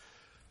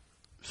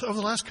So over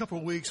the last couple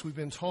of weeks, we've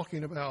been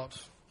talking about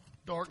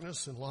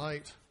darkness and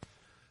light.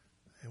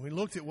 And we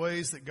looked at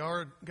ways that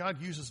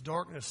God uses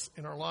darkness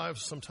in our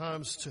lives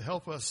sometimes to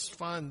help us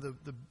find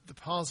the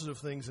positive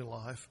things in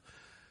life.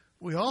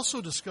 We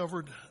also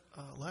discovered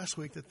last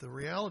week that the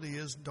reality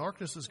is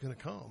darkness is going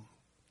to come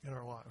in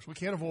our lives. We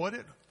can't avoid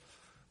it.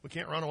 We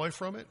can't run away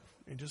from it.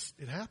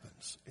 It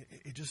happens.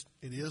 It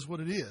is what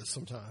it is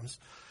sometimes.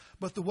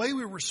 But the way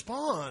we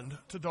respond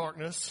to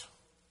darkness,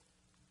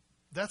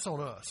 that's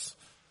on us.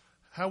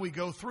 How we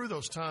go through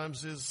those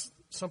times is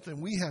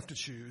something we have to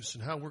choose,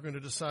 and how we're going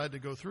to decide to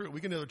go through it. We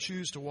can either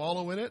choose to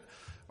wallow in it,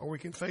 or we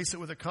can face it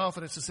with a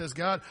confidence that says,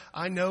 God,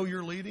 I know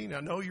you're leading,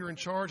 I know you're in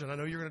charge, and I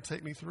know you're going to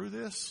take me through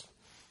this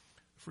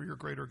for your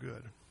greater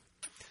good.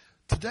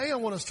 Today I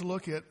want us to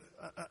look at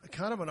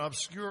kind of an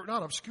obscure,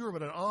 not obscure,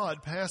 but an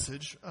odd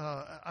passage.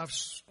 I've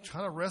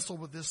kind of wrestled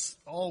with this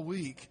all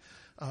week.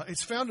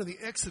 It's found in the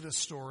Exodus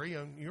story,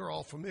 and you're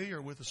all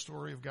familiar with the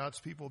story of God's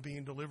people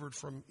being delivered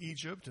from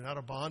Egypt and out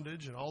of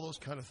bondage and all those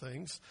kind of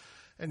things.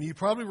 And you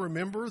probably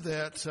remember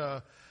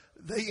that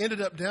they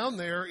ended up down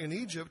there in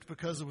Egypt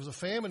because there was a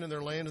famine in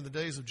their land in the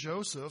days of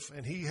Joseph,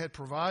 and he had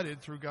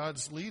provided, through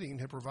God's leading,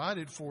 had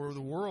provided for the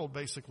world,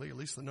 basically, at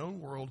least the known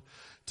world,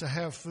 to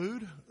have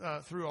food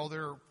through all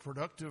their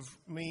productive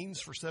means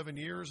for 7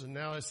 years. And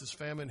now as this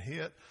famine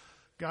hit,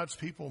 God's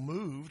people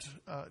moved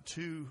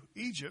to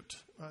Egypt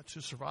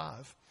to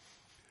survive.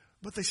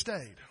 But they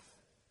stayed.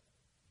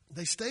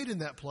 They stayed in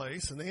that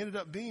place, and they ended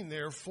up being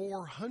there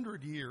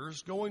 400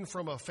 years, going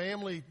from a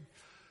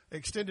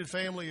extended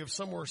family of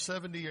somewhere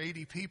 70,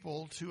 80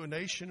 people to a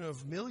nation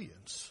of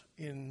millions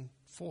in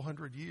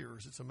 400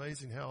 years. It's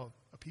amazing how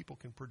a people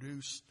can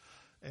produce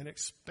and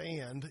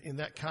expand in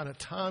that kind of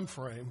time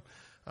frame,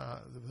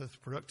 the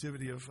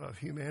productivity of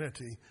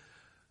humanity.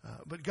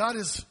 But God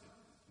has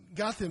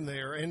got them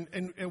there.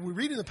 And we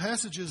read in the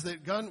passages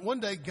that one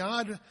day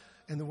God,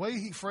 and the way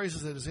he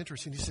phrases it is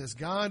interesting. He says,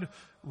 God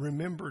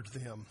remembered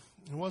them.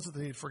 It wasn't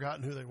that he had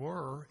forgotten who they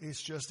were.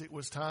 It's just it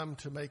was time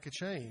to make a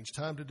change,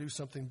 time to do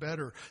something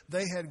better.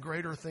 They had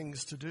greater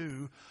things to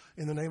do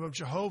in the name of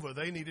Jehovah.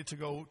 They needed to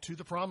go to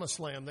the promised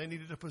land. They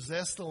needed to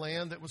possess the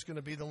land that was going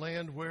to be the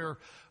land where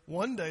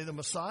one day the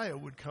Messiah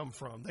would come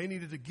from. They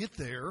needed to get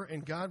there,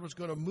 and God was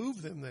going to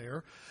move them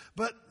there.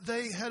 But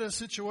they had a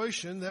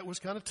situation that was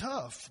kind of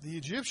tough. The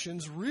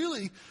Egyptians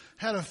really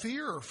had a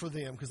fear for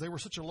them because they were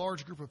such a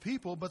large group of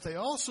people, but they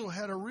also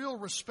had a real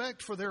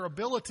respect for their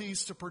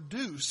abilities to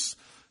produce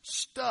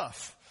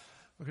stuff,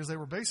 because they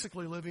were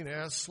basically living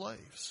as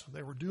slaves.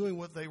 They were doing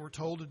what they were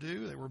told to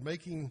do. They were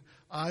making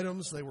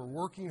items. They were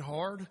working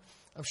hard.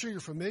 I'm sure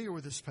you're familiar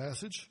with this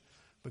passage,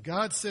 but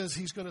God says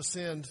he's going to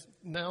send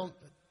now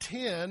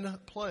 10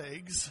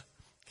 plagues,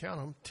 count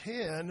them,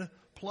 10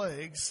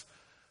 plagues,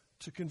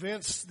 to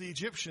convince the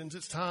Egyptians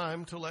it's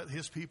time to let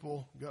his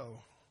people go.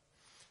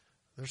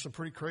 There's some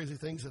pretty crazy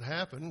things that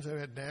happened. They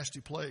had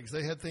nasty plagues.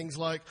 They had things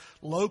like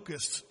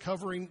locusts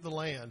covering the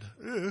land.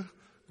 Ew.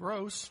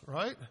 Gross,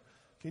 right?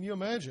 Can you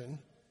imagine?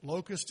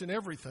 Locusts in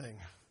everything,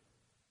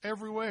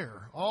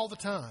 everywhere, all the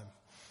time.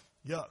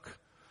 Yuck.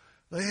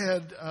 They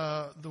had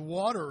the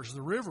waters,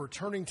 the river,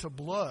 turning to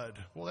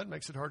blood. Well, that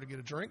makes it hard to get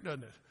a drink,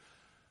 doesn't it?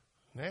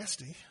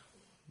 Nasty,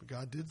 but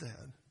God did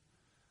that.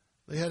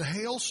 They had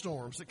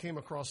hailstorms that came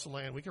across the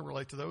land. We can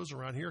relate to those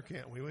around here,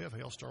 can't we? We have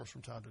hailstorms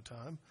from time to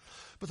time.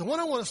 But the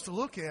one I want us to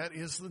look at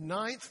is the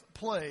 9th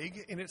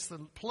plague, and it's the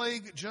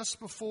plague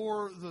just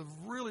before the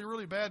really,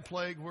 really bad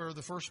plague where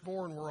the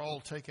firstborn were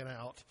all taken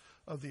out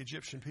of the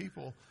Egyptian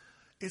people.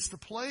 It's the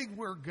plague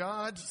where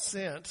God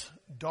sent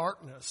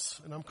darkness,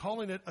 and I'm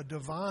calling it a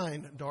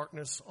divine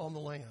darkness on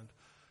the land.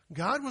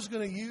 God was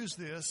going to use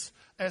this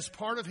as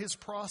part of his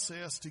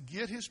process to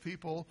get his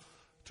people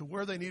to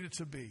where they needed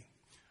to be.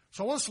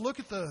 So I want us to look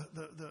at the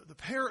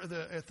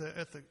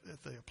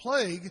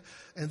plague,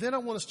 and then I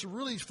want us to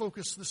really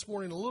focus this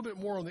morning a little bit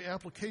more on the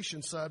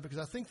application side, because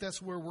I think that's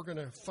where we're going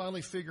to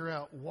finally figure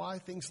out why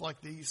things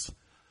like these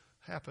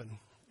happen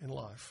in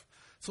life.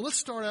 So let's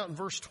start out in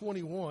verse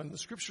 21. The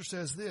scripture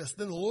says this: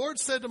 Then the Lord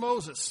said to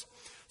Moses,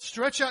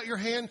 stretch out your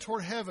hand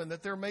toward heaven,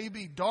 that there may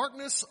be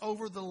darkness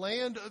over the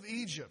land of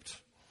Egypt,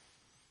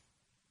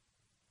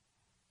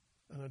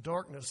 and a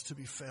darkness to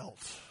be felt.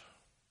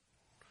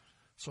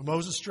 So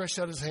Moses stretched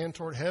out his hand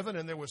toward heaven,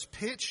 and there was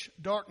pitch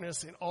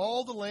darkness in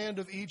all the land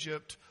of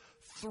Egypt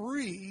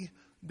 3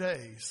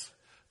 days.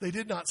 They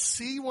did not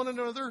see one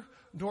another,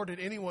 nor did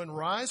anyone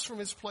rise from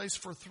his place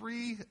for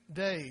 3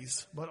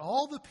 days. But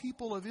all the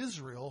people of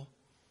Israel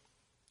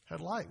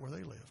had light where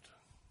they lived.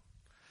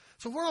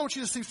 So what I want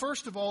you to see,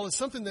 first of all, is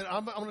something that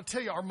I'm going to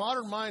tell you, our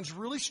modern minds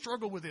really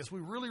struggle with this. We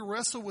really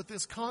wrestle with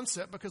this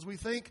concept because we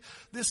think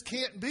this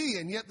can't be,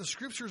 and yet the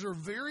scriptures are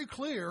very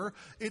clear.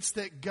 It's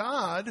that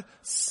God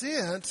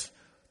sent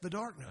the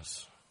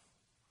darkness.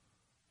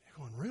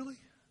 You're going, really?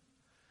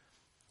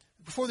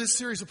 Before this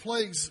series of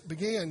plagues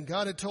began,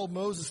 God had told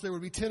Moses there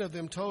would be 10 of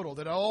them total,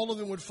 that all of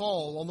them would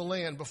fall on the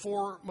land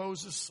before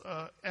Moses'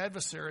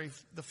 adversary,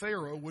 the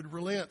Pharaoh, would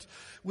relent.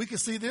 We can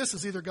see this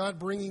as either God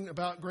bringing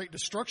about great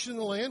destruction in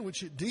the land,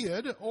 which it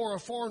did, or a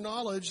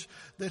foreknowledge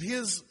that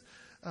his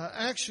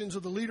actions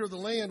of the leader of the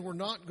land were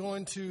not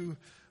going to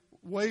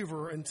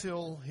waver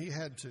until he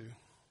had to.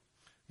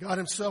 God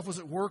himself was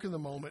at work in the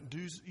moment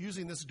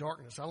using this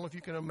darkness. I don't know if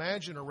you can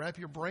imagine or wrap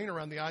your brain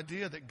around the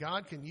idea that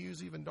God can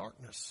use even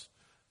darkness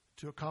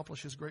to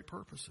accomplish his great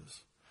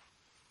purposes.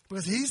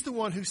 Because he's the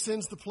one who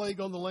sends the plague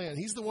on the land.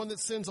 He's the one that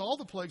sends all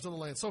the plagues on the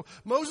land. So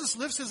Moses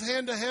lifts his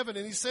hand to heaven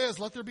and he says,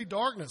 "Let there be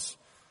darkness."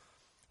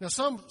 Now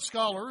some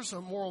scholars,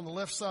 more on the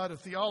left side of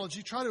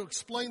theology, try to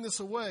explain this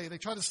away. They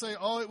try to say,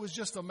 it was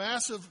just a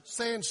massive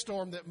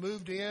sandstorm that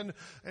moved in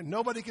and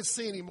nobody could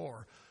see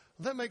anymore.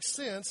 That makes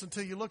sense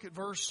until you look at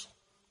verse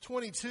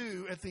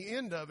 22 at the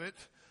end of it.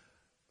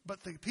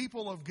 But the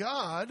people of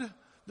God,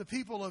 the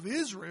people of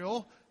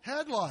Israel,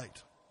 had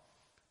light.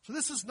 So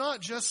this is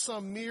not just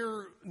some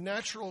mere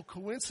natural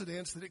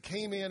coincidence that it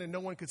came in and no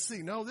one could see.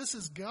 No, this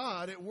is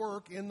God at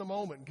work in the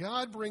moment.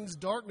 God brings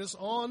darkness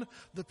on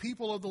the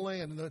people of the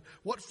land. And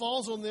what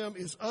falls on them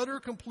is utter,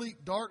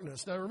 complete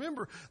darkness. Now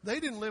remember, they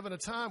didn't live in a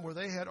time where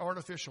they had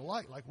artificial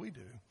light like we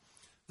do.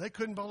 They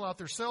couldn't pull out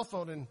their cell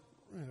phone and,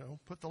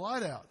 put the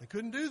light out. They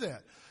couldn't do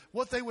that.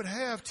 What they would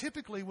have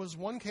typically was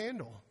one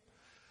candle.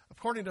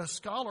 According to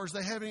scholars,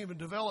 they haven't even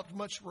developed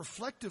much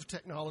reflective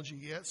technology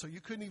yet, so you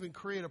couldn't even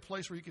create a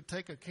place where you could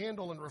take a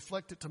candle and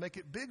reflect it to make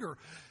it bigger.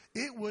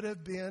 It would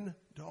have been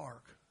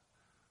dark.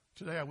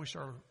 Today, I wish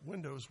our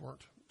windows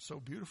weren't so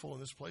beautiful in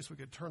this place. We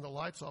could turn the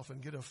lights off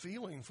and get a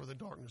feeling for the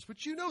darkness.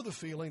 But you know the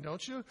feeling,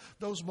 don't you?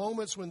 Those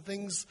moments when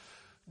things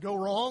go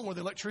wrong, when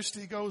the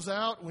electricity goes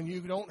out, when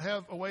you don't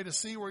have a way to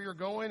see where you're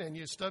going and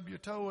you stub your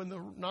toe in the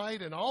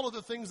night, and all of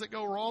the things that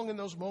go wrong in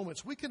those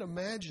moments. We can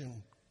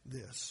imagine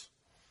this.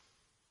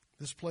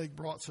 This plague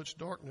brought such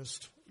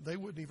darkness, they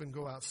wouldn't even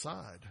go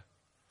outside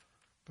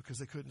because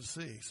they couldn't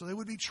see. So they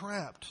would be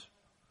trapped.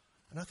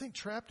 And I think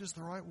trapped is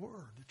the right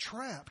word.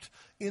 Trapped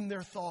in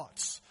their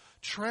thoughts.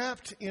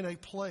 Trapped in a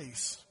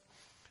place.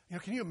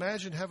 Can you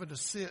imagine having to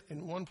sit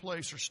in one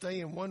place or stay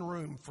in one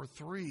room for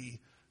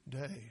 3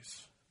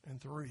 days and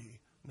 3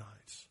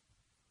 nights?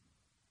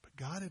 But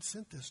God had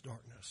sent this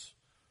darkness.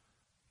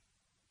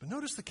 But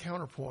notice the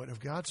counterpoint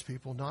of God's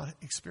people not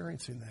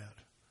experiencing that.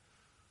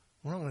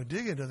 We're not going to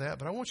dig into that,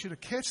 but I want you to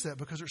catch that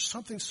because there's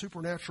something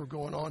supernatural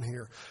going on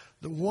here.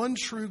 The one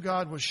true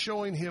God was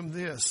showing him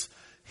this.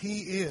 He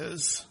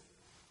is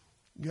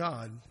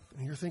God.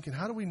 And you're thinking,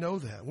 how do we know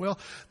that? Well,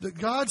 the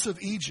gods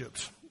of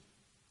Egypt,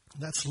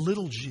 that's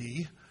little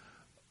g,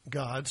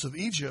 gods of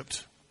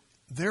Egypt,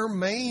 their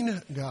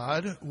main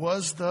god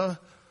was the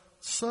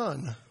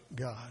sun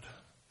god.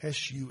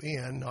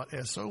 S-U-N, not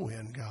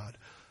S-O-N God.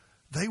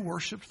 They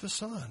worshiped the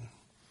sun.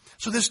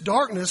 So this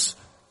darkness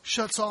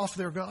shuts off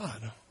their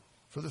God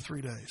for the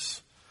 3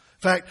 days.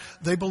 In fact,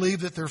 they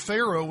believed that their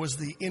Pharaoh was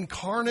the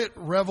incarnate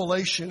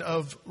revelation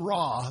of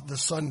Ra, the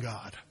sun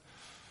god.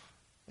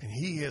 And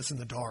he is in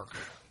the dark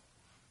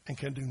and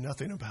can do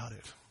nothing about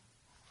it.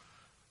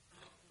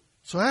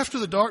 So after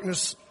the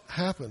darkness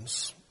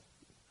happens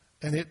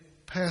and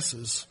it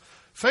passes,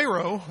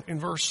 Pharaoh, in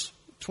verse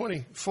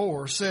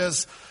 24,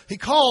 says, he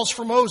calls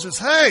for Moses,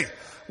 "Hey,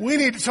 we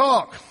need to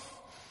talk.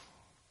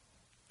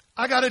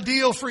 I got a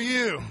deal for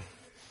you."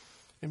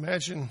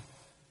 Imagine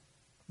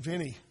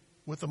Vinny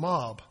with the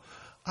mob.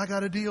 "I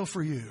got a deal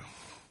for you."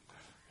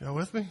 Y'all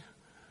with me?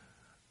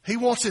 He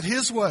wants it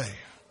his way.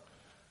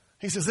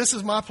 He says, "This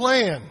is my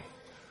plan."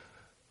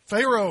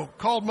 Pharaoh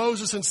called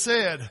Moses and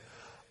said,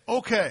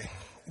 "Okay,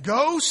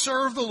 go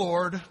serve the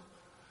Lord.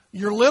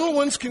 Your little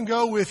ones can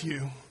go with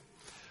you.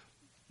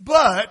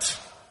 But,"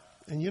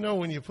 and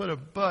when you put a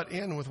 "but"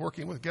 in with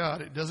working with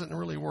God, it doesn't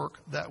really work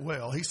that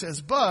well. He says,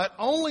 "But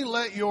only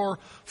let your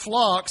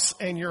flocks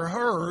and your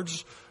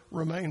herds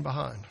remain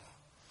behind."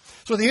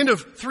 So at the end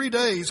of 3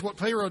 days, what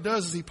Pharaoh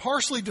does is he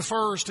partially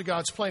defers to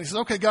God's plan. He says,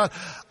 "Okay, God,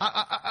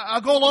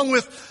 I'll go along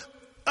with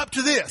up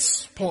to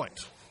this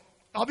point.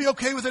 I'll be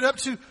okay with it up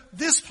to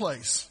this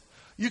place.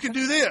 You can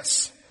do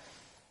this.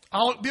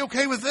 I'll be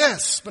okay with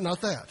this, but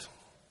not that."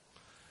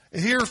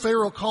 And here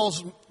Pharaoh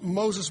calls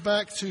Moses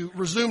back to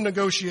resume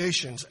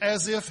negotiations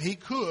as if he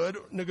could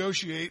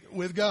negotiate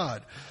with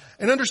God.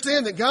 And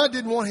understand that God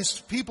didn't want his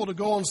people to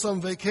go on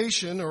some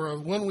vacation or a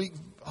 1-week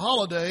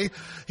holiday.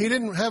 He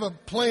didn't have a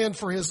plan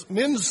for his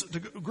men's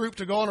group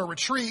to go on a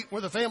retreat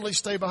where the families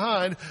stay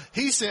behind.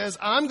 He says,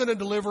 "I'm going to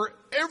deliver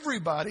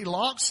everybody,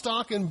 lock,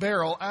 stock, and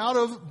barrel, out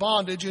of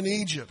bondage in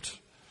Egypt."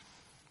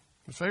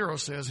 And Pharaoh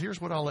says,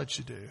 "Here's what I'll let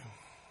you do.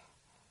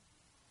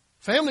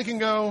 Family can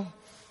go,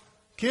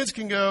 kids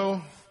can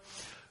go,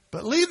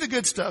 but leave the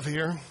good stuff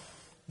here.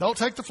 Don't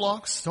take the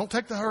flocks, don't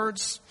take the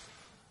herds."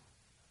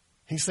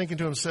 He's thinking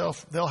to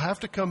himself, they'll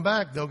have to come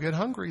back. They'll get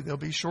hungry. They'll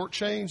be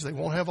shortchanged. They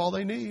won't have all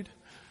they need.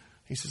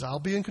 He says, "I'll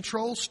be in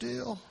control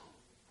still."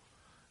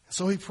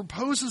 So he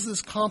proposes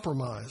this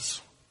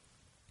compromise.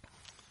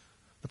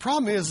 The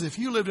problem is if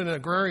you lived in an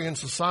agrarian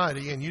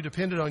society and you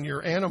depended on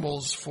your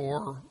animals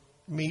for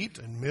meat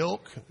and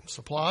milk and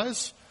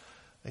supplies,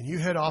 and you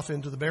head off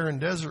into the barren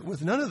desert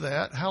with none of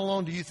that, how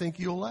long do you think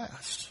you'll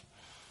last?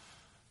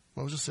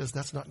 Moses says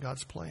that's not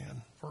God's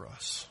plan for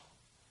us.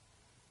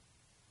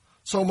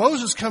 So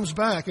Moses comes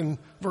back in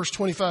verse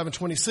 25 and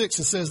 26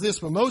 and says this,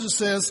 but Moses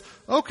says,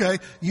 okay,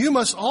 you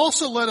must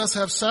also let us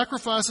have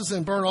sacrifices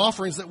and burnt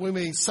offerings that we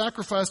may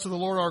sacrifice to the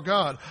Lord our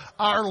God.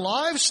 Our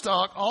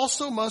livestock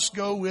also must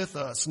go with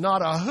us.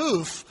 Not a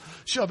hoof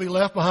shall be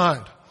left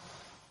behind,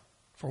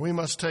 for we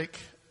must take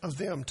of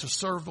them to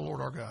serve the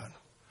Lord our God.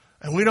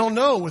 And we don't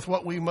know with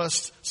what we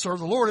must serve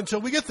the Lord until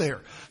we get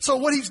there. So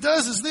what he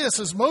does is this,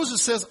 as Moses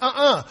says,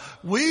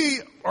 we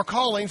are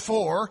calling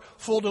for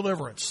full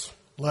deliverance.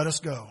 Let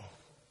us go.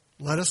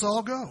 Let us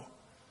all go.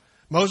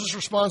 Moses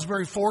responds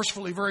very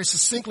forcefully, very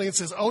succinctly, and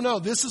says, oh no,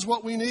 this is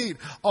what we need.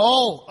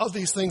 All of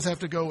these things have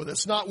to go with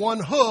us. Not one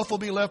hoof will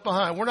be left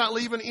behind. We're not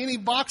leaving any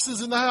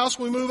boxes in the house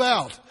when we move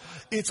out.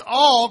 It's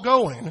all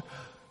going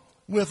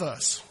with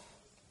us.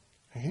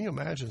 And can you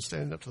imagine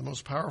standing up to the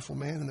most powerful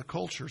man in the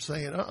culture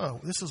saying,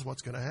 this is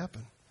what's going to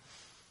happen.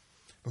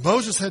 But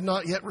Moses had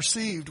not yet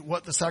received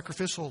what the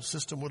sacrificial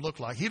system would look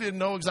like. He didn't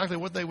know exactly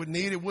what they would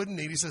need and wouldn't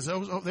need. He says,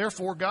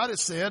 therefore God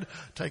has said,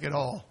 take it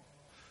all.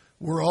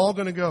 We're all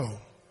going to go.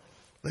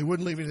 They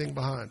wouldn't leave anything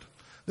behind.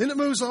 Then it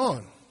moves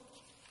on.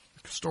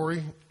 The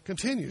story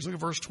continues. Look at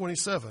verse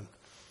 27.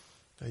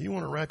 Now you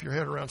want to wrap your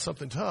head around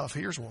something tough.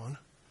 Here's one.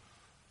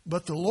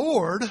 But the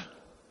Lord,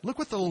 look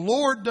what the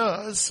Lord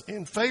does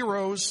in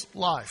Pharaoh's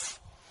life.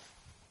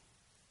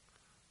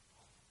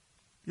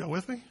 Y'all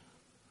with me?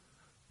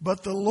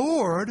 But the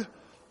Lord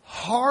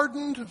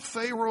hardened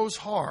Pharaoh's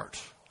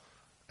heart,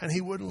 and he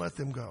wouldn't let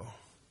them go.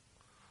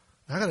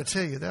 Now, I got to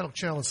tell you, that'll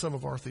challenge some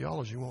of our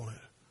theology, won't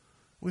it?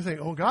 We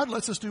think, God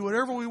lets us do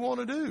whatever we want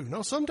to do.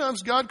 No,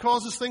 sometimes God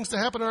causes things to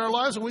happen in our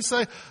lives and we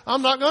say,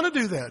 I'm not going to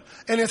do that.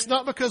 And it's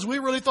not because we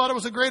really thought it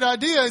was a great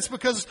idea. It's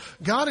because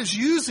God is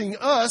using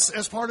us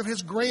as part of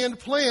his grand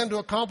plan to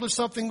accomplish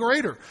something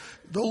greater.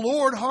 The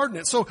Lord hardened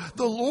it. So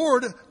the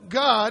Lord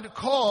God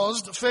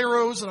caused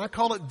Pharaoh's, and I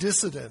call it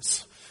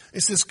dissidence.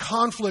 It's this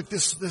conflict,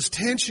 this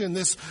tension,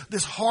 this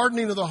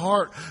hardening of the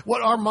heart.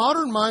 What our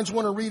modern minds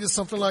want to read is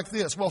something like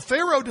this. Well,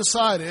 Pharaoh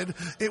decided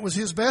it was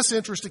his best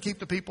interest to keep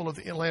the people of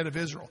the land of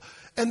Israel.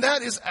 And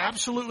that is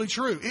absolutely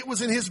true. It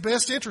was in his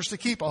best interest to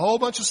keep a whole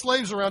bunch of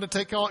slaves around to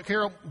take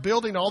care of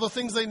building all the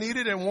things they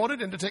needed and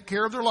wanted and to take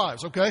care of their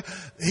lives, okay?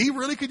 He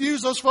really could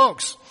use those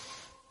folks.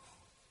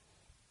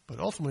 But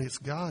ultimately, it's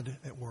God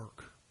at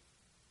work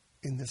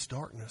in this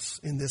darkness,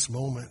 in this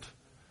moment.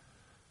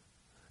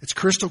 It's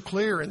crystal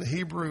clear in the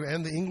Hebrew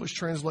and the English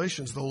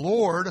translations. The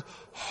Lord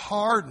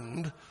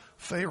hardened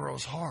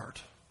Pharaoh's heart.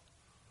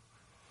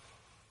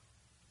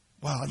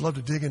 Wow, I'd love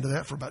to dig into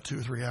that for about 2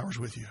 or 3 hours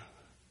with you.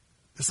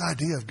 This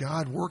idea of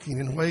God working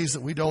in ways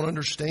that we don't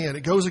understand.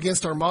 It goes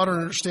against our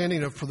modern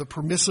understanding for the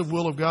permissive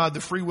will of God,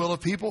 the free will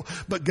of people.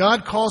 But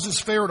God causes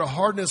Pharaoh to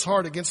harden his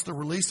heart against the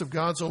release of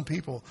God's own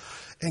people.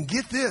 And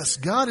get this,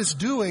 God is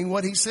doing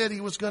what he said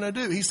he was going to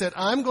do. He said,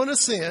 I'm going to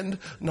send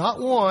not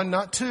 1,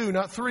 not 2,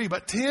 not 3,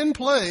 but 10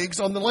 plagues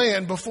on the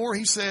land before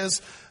he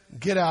says,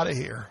 get out of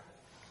here.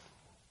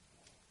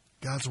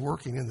 God's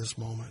working in this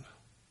moment.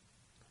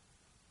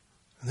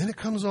 And then it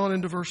comes on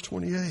into verse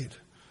 28.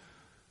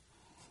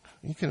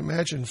 You can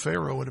imagine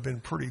Pharaoh would have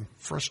been pretty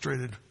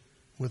frustrated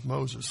with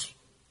Moses.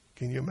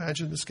 Can you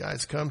imagine this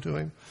guy's come to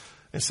him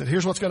and said,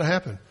 here's what's going to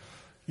happen.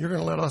 You're going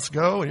to let us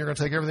go and you're going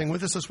to take everything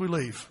with us as we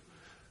leave.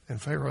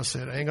 And Pharaoh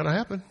said, ain't going to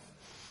happen.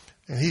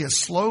 And he has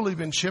slowly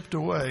been chipped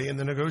away in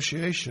the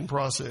negotiation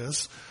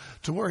process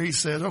to where he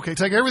said, okay,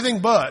 take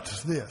everything but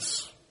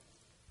this.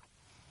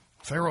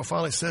 Pharaoh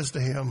finally says to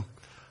him,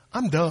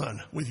 I'm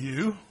done with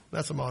you.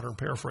 That's a modern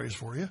paraphrase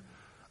for you.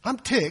 I'm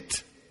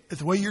ticked at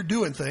the way you're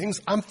doing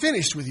things. I'm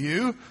finished with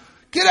you.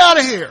 Get out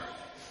of here.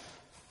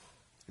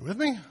 You with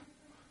me?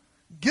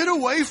 Get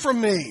away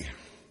from me.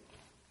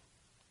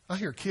 I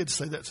hear kids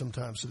say that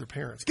sometimes to their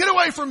parents. Get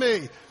away from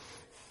me.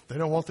 They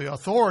don't want the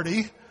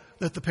authority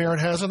that the parent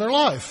has in their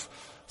life.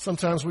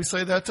 Sometimes we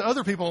say that to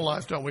other people in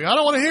life, don't we? I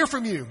don't want to hear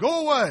from you.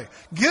 Go away.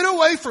 Get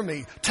away from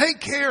me.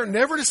 Take care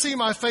never to see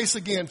my face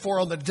again.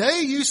 For on the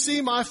day you see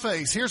my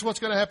face, here's what's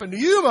going to happen to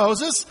you,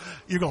 Moses.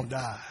 You're going to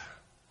die.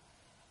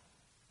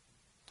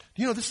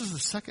 You know, this is the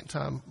second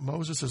time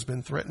Moses has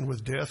been threatened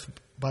with death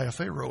by a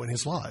Pharaoh in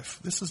his life.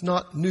 This is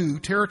not new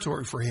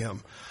territory for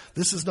him.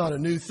 This is not a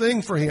new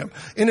thing for him.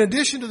 In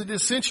addition to the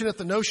dissension at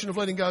the notion of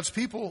letting God's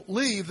people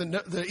leave,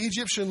 the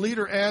Egyptian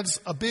leader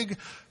adds a big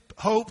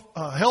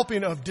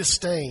helping of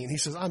disdain. He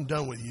says, I'm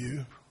done with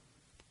you.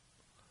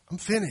 I'm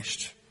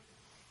finished.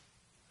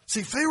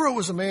 See, Pharaoh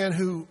was a man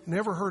who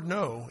never heard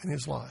no in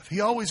his life.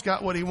 He always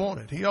got what he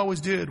wanted. He always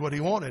did what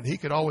he wanted. He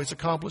could always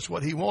accomplish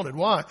what he wanted.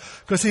 Why?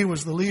 Because he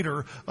was the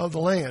leader of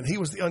the land. He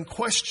was the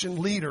unquestioned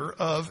leader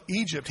of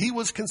Egypt. He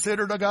was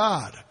considered a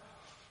god.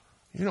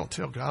 You don't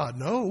tell God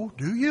no,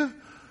 do you?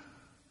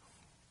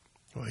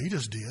 Well, he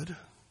just did.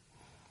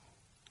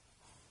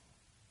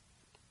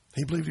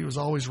 He believed he was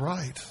always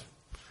right.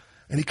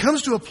 And he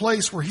comes to a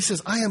place where he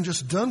says, I am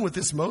just done with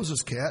this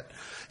Moses cat.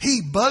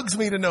 He bugs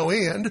me to no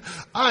end.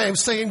 I am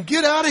saying,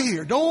 get out of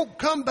here. Don't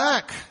come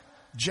back,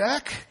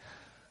 Jack.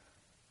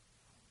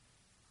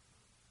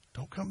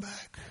 Don't come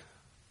back.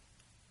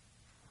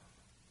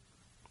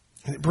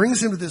 And it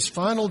brings him to this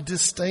final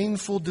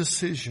disdainful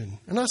decision.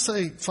 And I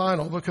say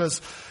final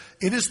because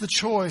it is the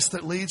choice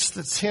that leads to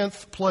the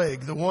 10th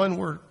plague, the one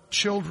where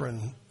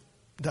children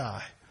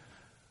die.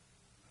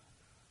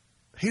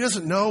 He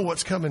doesn't know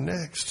what's coming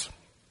next.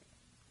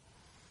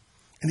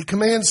 And he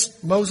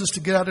commands Moses to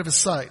get out of his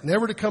sight,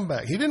 never to come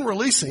back. He didn't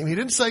release him. He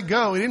didn't say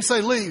go. He didn't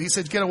say leave. He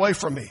said, get away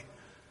from me.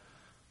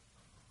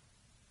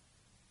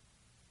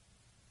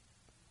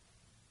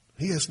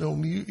 He has no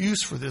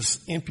use for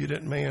this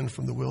impudent man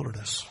from the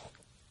wilderness.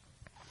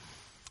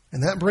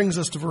 And that brings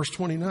us to verse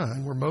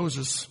 29, where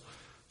Moses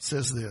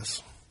says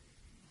this.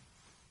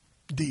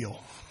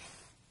 Deal.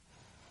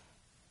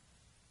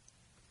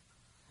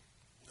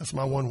 That's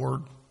my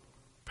one-word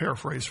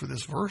paraphrase for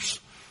this verse.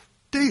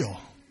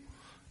 Deal.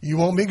 You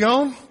want me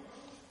gone?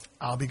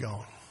 I'll be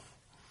gone.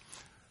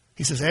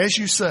 He says, as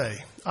you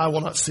say, I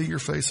will not see your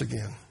face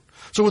again.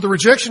 So with the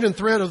rejection and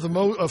threat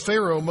of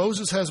Pharaoh,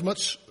 Moses has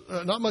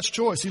not much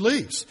choice. He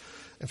leaves.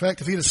 In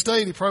fact, if he'd have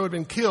stayed, he probably would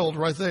have been killed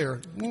right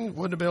there. Wouldn't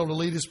have been able to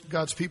lead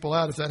God's people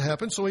out if that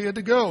happened, so he had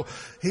to go.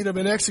 He'd have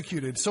been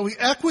executed. So he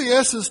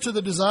acquiesces to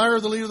the desire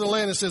of the leader of the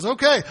land and says,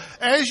 okay,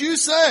 as you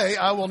say,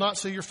 I will not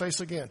see your face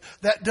again.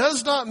 That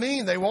does not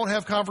mean they won't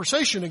have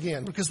conversation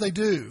again, because they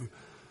do.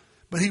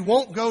 But he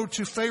won't go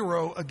to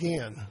Pharaoh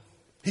again.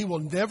 He will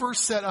never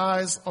set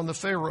eyes on the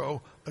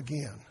Pharaoh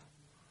again.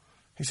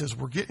 He says,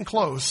 we're getting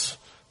close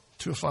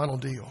to a final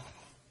deal.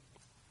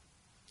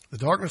 The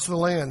darkness of the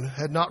land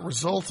had not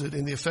resulted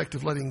in the effect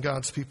of letting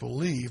God's people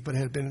leave, but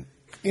had been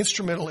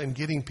instrumental in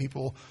getting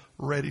people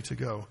ready to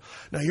go.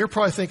 Now, you're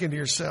probably thinking to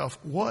yourself,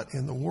 what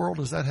in the world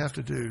does that have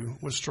to do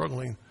with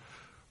struggling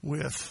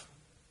with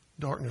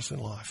darkness in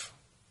life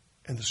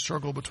and the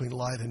struggle between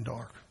light and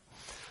dark?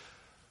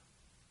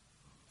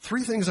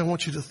 3 things I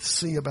want you to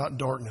see about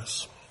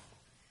darkness.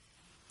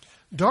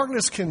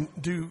 Darkness can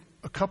do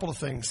a couple of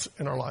things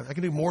in our life. I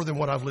can do more than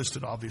what I've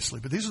listed, obviously,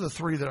 but these are the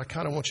 3 that I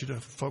kind of want you to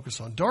focus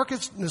on.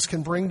 Darkness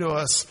can bring to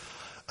us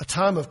a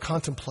time of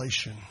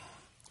contemplation.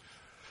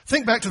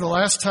 Think back to the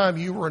last time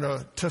you were in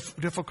a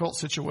difficult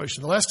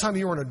situation, the last time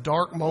you were in a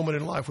dark moment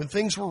in life, when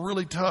things were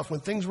really tough, when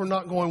things were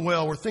not going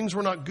well, where things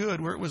were not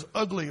good, where it was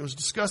ugly, it was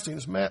disgusting, it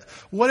was mad,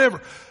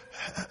 whatever.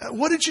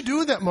 What did you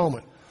do in that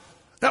moment?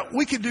 Now,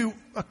 we could do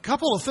a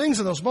couple of things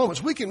in those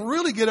moments. We can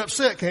really get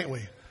upset, can't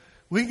we?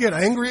 We can get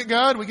angry at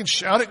God. We can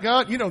shout at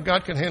God. You know,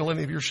 God can handle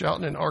any of your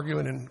shouting and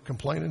arguing and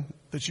complaining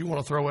that you want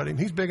to throw at him.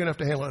 He's big enough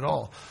to handle it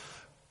all.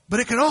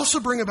 But it can also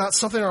bring about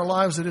something in our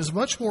lives that is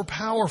much more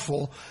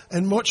powerful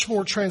and much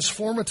more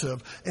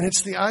transformative. And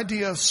it's the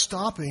idea of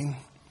stopping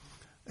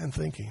and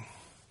thinking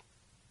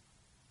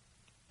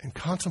and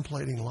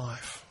contemplating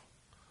life.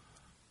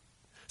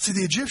 See,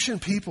 the Egyptian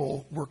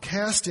people were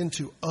cast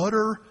into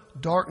utter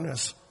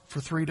darkness for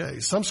 3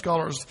 days. Some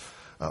scholars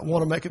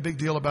want to make a big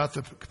deal about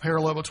the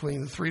parallel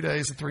between the 3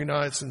 days and 3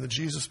 nights and the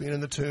Jesus being in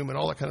the tomb and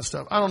all that kind of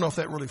stuff. I don't know if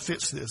that really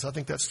fits this. I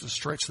think that's to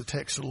stretch the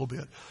text a little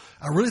bit.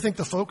 I really think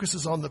the focus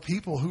is on the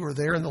people who are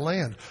there in the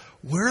land.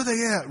 Where are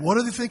they at? What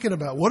are they thinking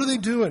about? What are they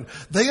doing?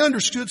 They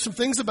understood some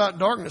things about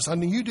darkness. I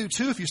mean, you do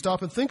too if you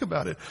stop and think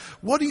about it.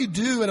 What do you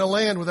do in a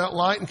land without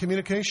light and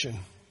communication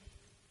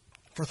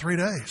for 3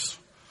 days?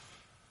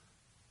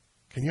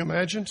 Can you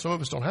imagine? Some of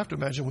us don't have to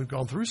imagine. We've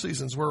gone through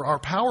seasons where our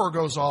power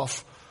goes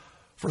off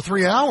for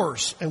 3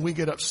 hours and we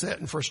get upset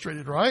and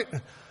frustrated, right?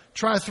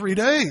 Try 3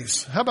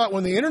 days. How about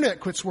when the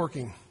internet quits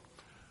working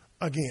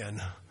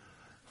again?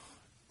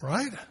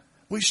 Right?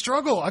 We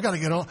struggle. I got to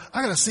get on.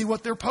 I got to see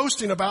what they're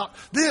posting about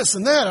this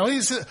and that.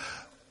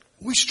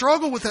 We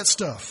struggle with that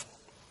stuff.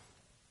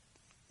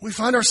 We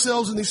find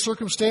ourselves in these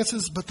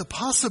circumstances, but the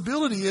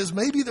possibility is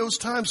maybe those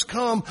times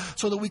come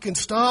so that we can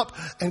stop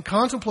and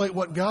contemplate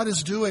what God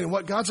is doing and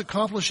what God's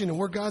accomplishing and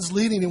where God's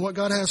leading and what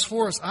God has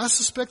for us. I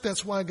suspect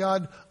that's why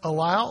God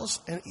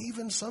allows and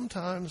even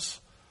sometimes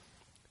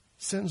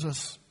sends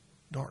us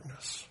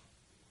darkness.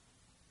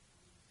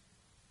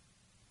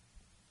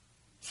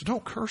 So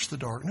don't curse the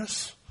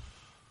darkness.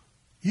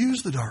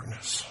 Use the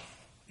darkness.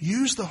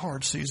 Use the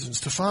hard seasons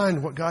to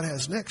find what God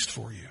has next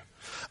for you.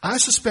 I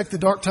suspect the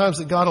dark times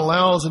that God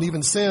allows and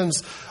even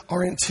sends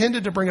are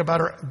intended to bring about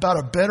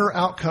a better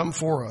outcome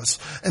for us.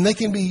 And they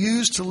can be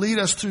used to lead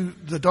us through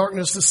the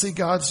darkness to see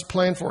God's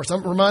plan for us.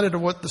 I'm reminded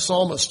of what the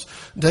psalmist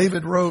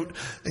David wrote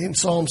in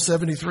Psalm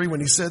 73 when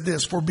he said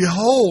this, "For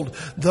behold,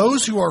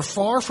 those who are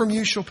far from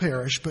you shall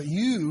perish, but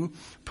you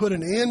put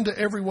an end to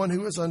everyone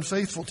who is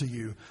unfaithful to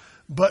you.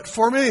 But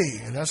for me,"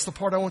 and that's the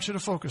part I want you to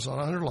focus on,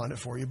 I underline it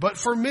for you, "but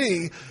for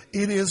me,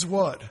 it is"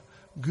 what?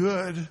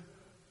 "Good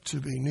to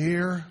be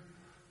near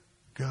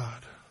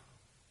God."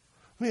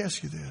 Let me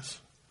ask you this.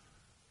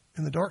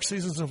 In the dark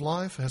seasons of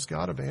life, has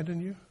God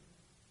abandoned you?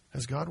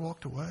 Has God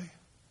walked away?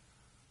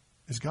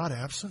 Is God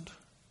absent?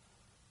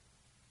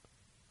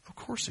 Of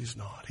course he's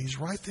not. He's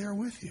right there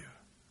with you.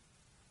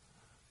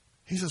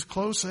 He's as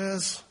close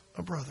as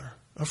a brother,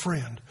 a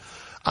friend.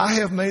 I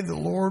have made the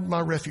Lord my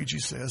refuge, he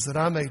says, that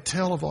I may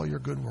tell of all your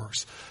good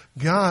works.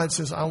 God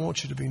says, I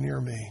want you to be near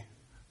me,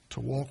 to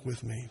walk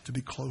with me, to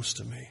be close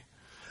to me.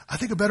 I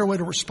think a better way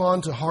to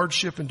respond to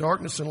hardship and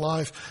darkness in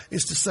life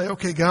is to say,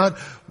 okay, God,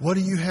 what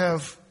do you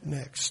have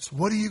next?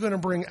 What are you going to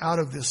bring out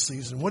of this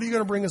season? What are you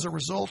going to bring as a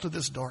result of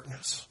this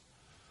darkness?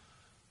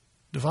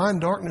 Divine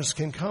darkness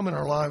can come in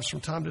our lives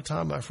from time to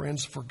time, my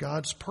friends, for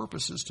God's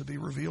purposes to be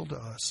revealed to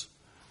us.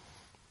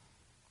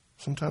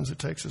 Sometimes it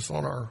takes us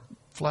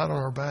flat on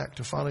our back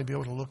to finally be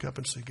able to look up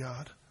and see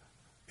God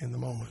in the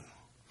moment.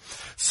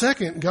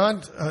 Second,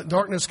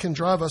 darkness can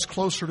drive us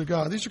closer to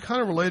God. These are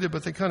kind of related,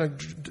 but they kind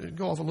of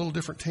go off a little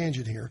different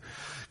tangent here.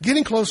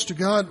 Getting close to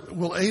God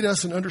will aid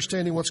us in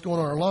understanding what's going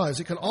on in our lives.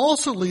 It can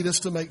also lead us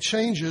to make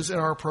changes in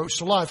our approach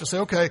to life. To say,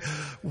 okay,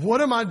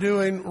 what am I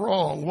doing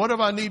wrong? What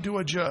do I need to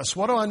adjust?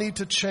 What do I need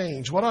to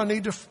change? What do I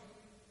need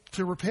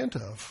to repent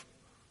of?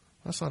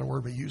 That's not a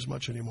word we use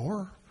much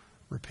anymore.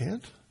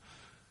 Repent.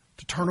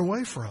 To turn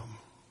away from.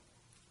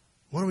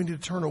 What do we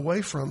need to turn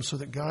away from so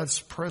that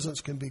God's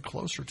presence can be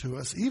closer to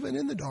us, even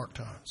in the dark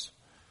times?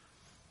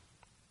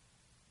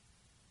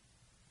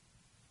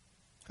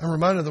 I'm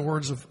reminded of the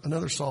words of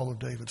another Psalm of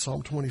David,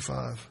 Psalm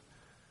 25.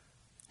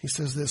 He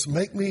says this,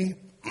 make me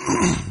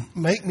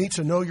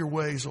to know your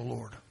ways, O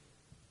Lord.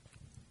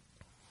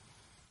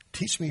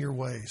 Teach me your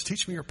ways.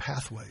 Teach me your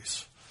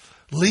pathways.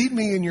 Lead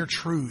me in your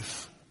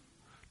truth.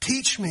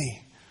 Teach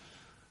me.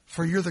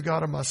 For you're the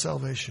God of my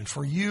salvation.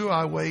 For you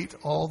I wait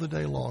all the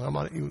day long. I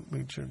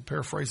might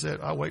paraphrase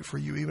that. I wait for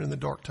you even in the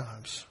dark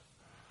times.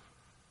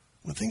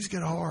 When things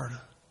get hard,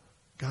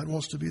 God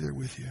wants to be there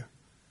with you.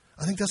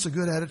 I think that's a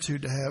good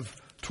attitude to have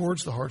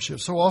towards the hardship.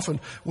 So often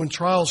when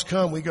trials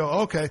come, we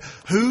go, okay,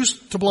 who's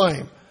to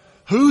blame?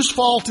 Whose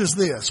fault is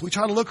this? We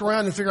try to look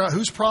around and figure out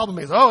whose problem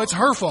it is. Oh, it's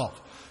her fault.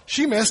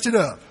 She messed it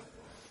up.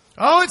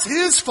 Oh, it's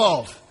his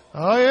fault.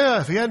 Oh yeah,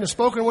 if he hadn't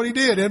spoken what he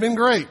did, it'd have been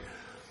great.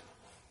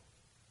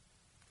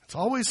 It's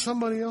always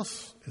somebody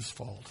else's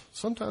fault.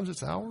 Sometimes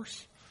it's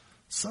ours.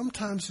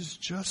 Sometimes it's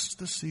just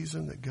the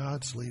season that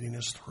God's leading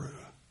us through.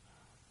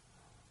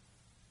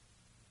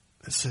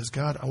 It says,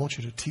 God, I want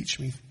you to teach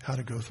me how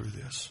to go through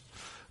this.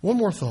 One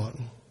more thought.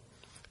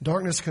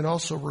 Darkness can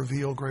also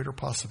reveal greater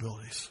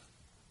possibilities.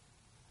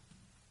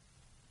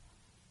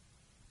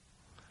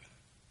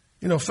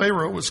 You know,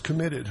 Pharaoh was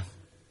committed.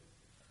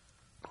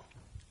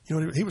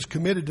 He was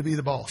committed to be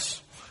the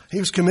boss. He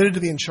was committed to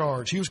be in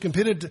charge. He was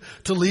committed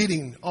to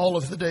leading all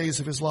of the days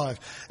of his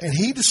life. And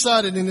he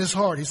decided in his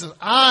heart, he says,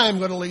 I'm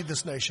going to lead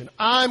this nation.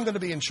 I'm going to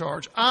be in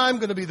charge. I'm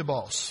going to be the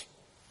boss.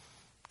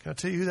 Can I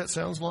tell you who that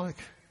sounds like?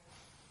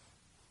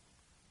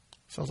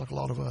 Sounds like a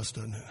lot of us,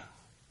 doesn't it?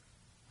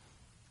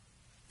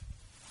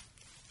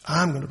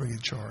 I'm going to be in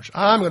charge.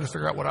 I'm going to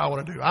figure out what I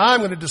want to do. I'm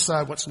going to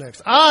decide what's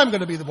next. I'm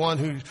going to be the one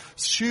who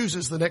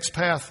chooses the next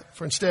path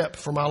and step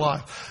for my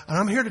life. And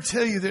I'm here to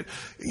tell you that,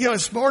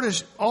 as smart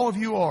as all of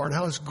you are and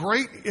how as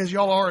great as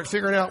y'all are at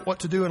figuring out what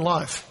to do in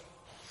life,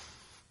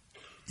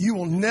 you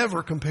will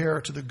never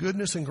compare to the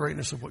goodness and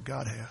greatness of what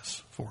God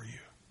has for you.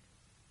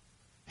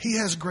 He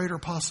has greater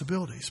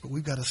possibilities, but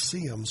we've got to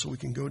see them so we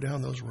can go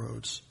down those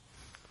roads.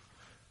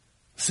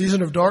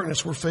 Season of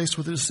darkness, we're faced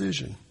with a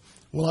decision.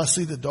 Will I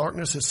see the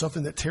darkness as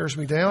something that tears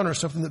me down or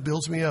something that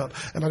builds me up?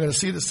 Am I going to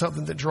see it as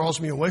something that draws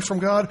me away from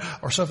God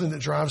or something that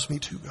drives me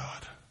to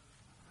God?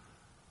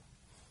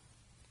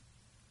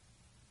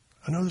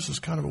 I know this is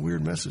kind of a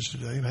weird message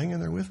today, but hang in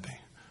there with me.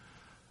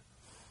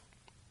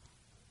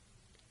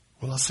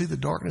 Will I see the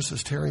darkness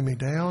as tearing me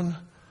down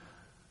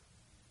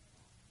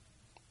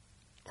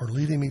or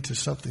leading me to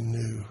something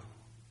new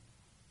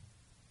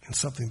and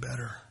something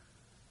better?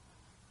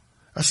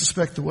 I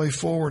suspect the way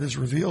forward is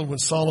revealed when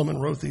Solomon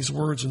wrote these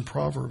words in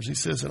Proverbs. He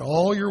says, in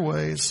all your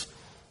ways,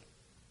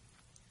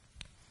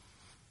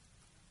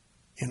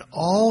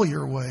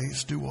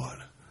 do what?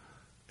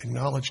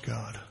 Acknowledge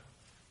God.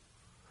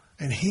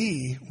 And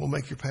He will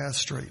make your path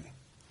straight.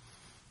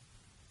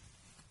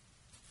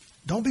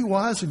 Don't be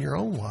wise in your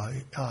own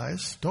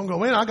eyes. Don't go,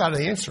 man, I got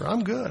the answer.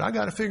 I'm good. I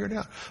got to figure it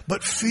out.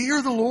 But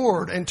fear the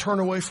Lord and turn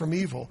away from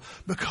evil.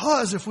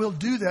 Because if we'll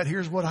do that,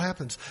 here's what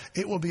happens.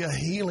 It will be a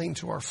healing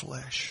to our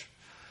flesh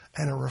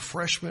and a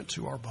refreshment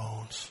to our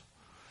bones.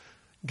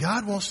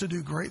 God wants to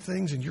do great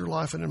things in your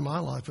life and in my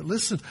life. But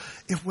listen,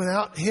 if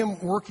without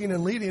Him working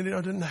and leading, it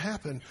didn't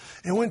happen.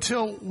 And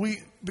until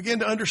we begin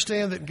to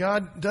understand that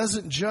God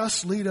doesn't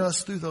just lead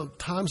us through the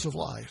times of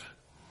light,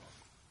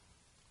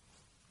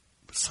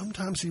 but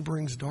sometimes He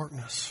brings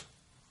darkness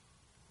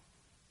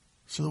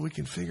so that we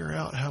can figure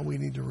out how we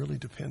need to really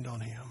depend on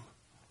Him.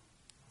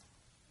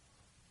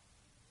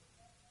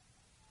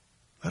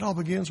 That all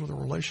begins with a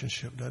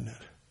relationship, doesn't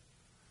it?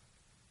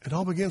 It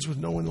all begins with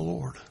knowing the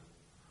Lord.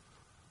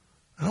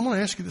 And I want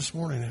to ask you this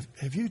morning,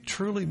 have you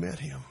truly met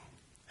Him?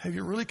 Have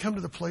you really come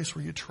to the place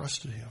where you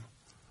trusted Him?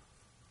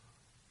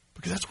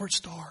 Because that's where it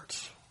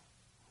starts.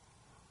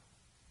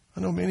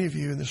 I know many of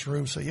you in this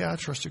room say, yeah, I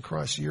trusted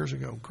Christ years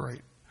ago. Great.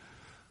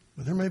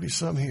 But there may be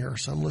some here,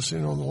 some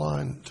listening on the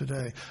line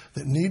today,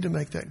 that need to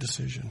make that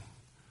decision.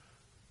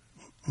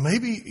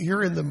 Maybe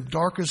you're in the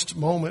darkest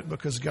moment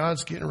because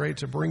God's getting ready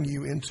to bring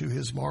you into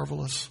his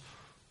marvelous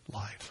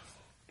light.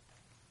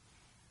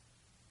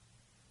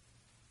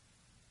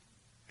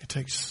 It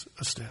takes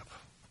a step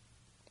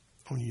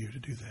on you to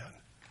do that.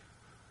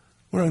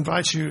 I want to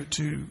invite you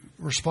to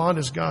respond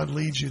as God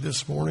leads you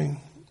this morning.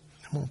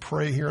 I'm going to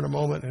pray here in a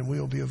moment, and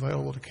we'll be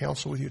available to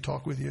counsel with you,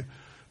 talk with you,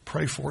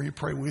 pray for you,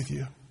 pray with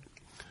you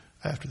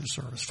after the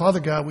service. Father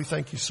God, we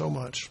thank you so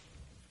much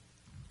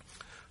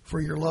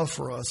for your love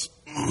for us.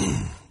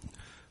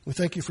 We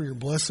thank you for your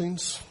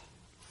blessings.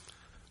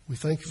 We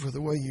thank you for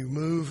the way you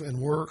move and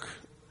work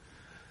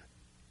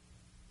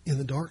in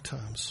the dark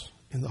times,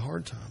 in the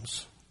hard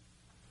times.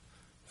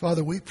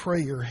 Father, we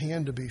pray your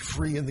hand to be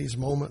free in these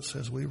moments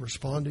as we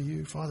respond to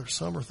you. Father,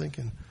 some are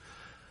thinking,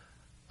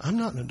 I'm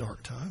not in a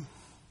dark time.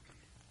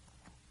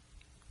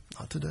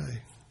 Not today.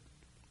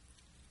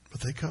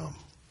 But they come.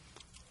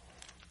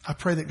 I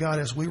pray that, God,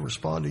 as we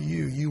respond to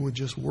you, you would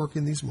just work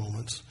in these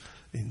moments.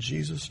 In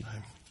Jesus'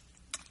 name.